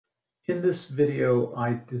In this video,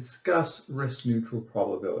 I discuss risk-neutral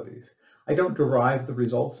probabilities. I don't derive the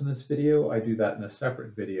results in this video. I do that in a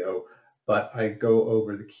separate video, but I go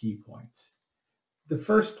over the key points. The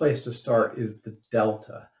first place to start is the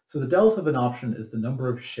delta. So the delta of an option is the number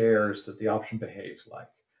of shares that the option behaves like.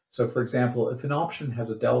 So for example, if an option has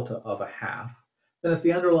a delta of a half, then if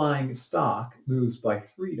the underlying stock moves by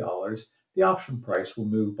 $3, the option price will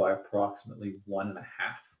move by approximately 1.5.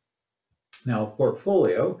 Now, a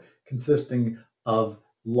portfolio consisting of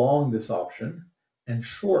long this option and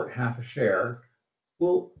short half a share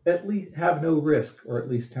will at least have no risk, or at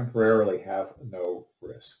least temporarily have no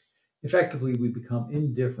risk. Effectively, we become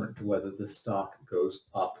indifferent to whether the stock goes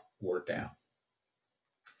up or down.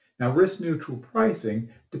 Now, risk-neutral pricing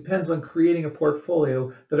depends on creating a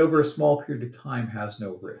portfolio that over a small period of time has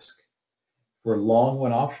no risk. If we're long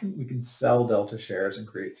one option, we can sell delta shares and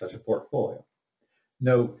create such a portfolio.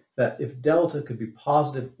 Note that if delta could be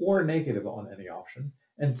positive or negative on any option,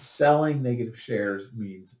 and selling negative shares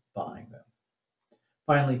means buying them.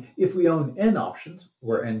 Finally, if we own n options,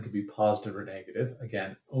 where n could be positive or negative,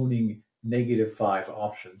 again, owning -5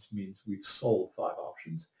 options means we've sold 5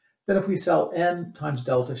 options, then if we sell n times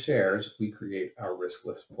delta shares, we create our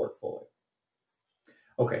riskless portfolio.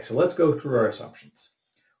 Okay, so let's go through our assumptions.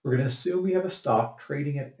 We're going to assume we have a stock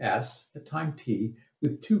trading at S at time t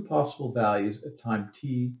with 2 possible values at time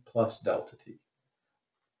t plus delta t.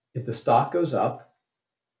 If the stock goes up,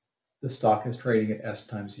 the stock is trading at S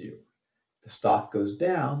times U. If the stock goes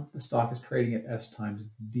down, the stock is trading at S times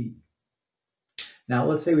D. Now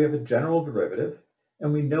let's say we have a general derivative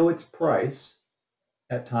and we know its price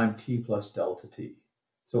at time t plus delta t.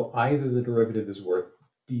 So either the derivative is worth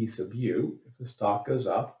D sub U if the stock goes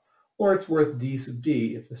up, or it's worth D sub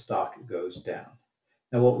D if the stock goes down.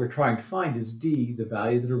 Now what we're trying to find is D, the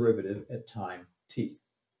value of the derivative at time t.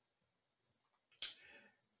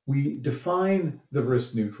 We define the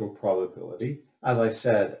risk-neutral probability. As I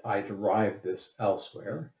said, I derived this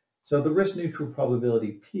elsewhere. So the risk-neutral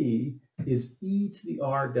probability P is e to the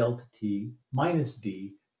r delta t minus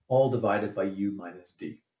D, all divided by U minus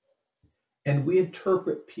D. And we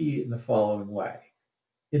interpret P in the following way.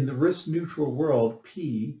 In the risk-neutral world,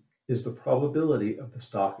 P is the probability of the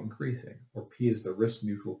stock increasing, or P is the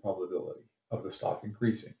risk-neutral probability of the stock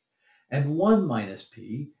increasing. And 1 minus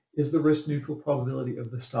P is the risk-neutral probability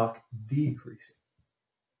of the stock decreasing.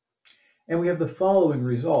 And we have the following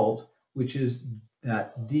result, which is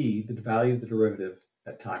that D, the value of the derivative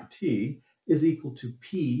at time t, is equal to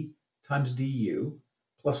P times du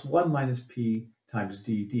plus 1 minus P times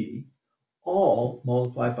dd, all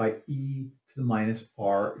multiplied by e to the minus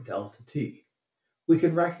r delta t. We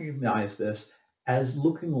can recognize this as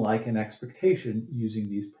looking like an expectation using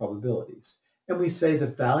these probabilities. And we say the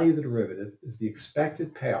value of the derivative is the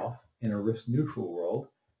expected payoff in a risk-neutral world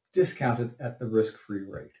discounted at the risk-free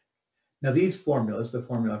rate. Now these formulas, the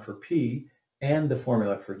formula for P and the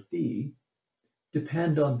formula for D,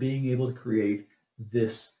 depend on being able to create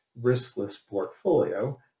this riskless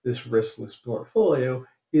portfolio. This riskless portfolio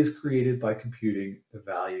is created by computing the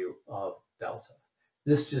value of delta.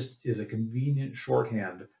 This just is a convenient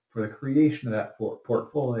shorthand for the creation of that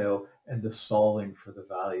portfolio and the solving for the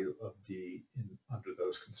value of D under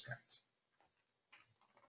those constraints.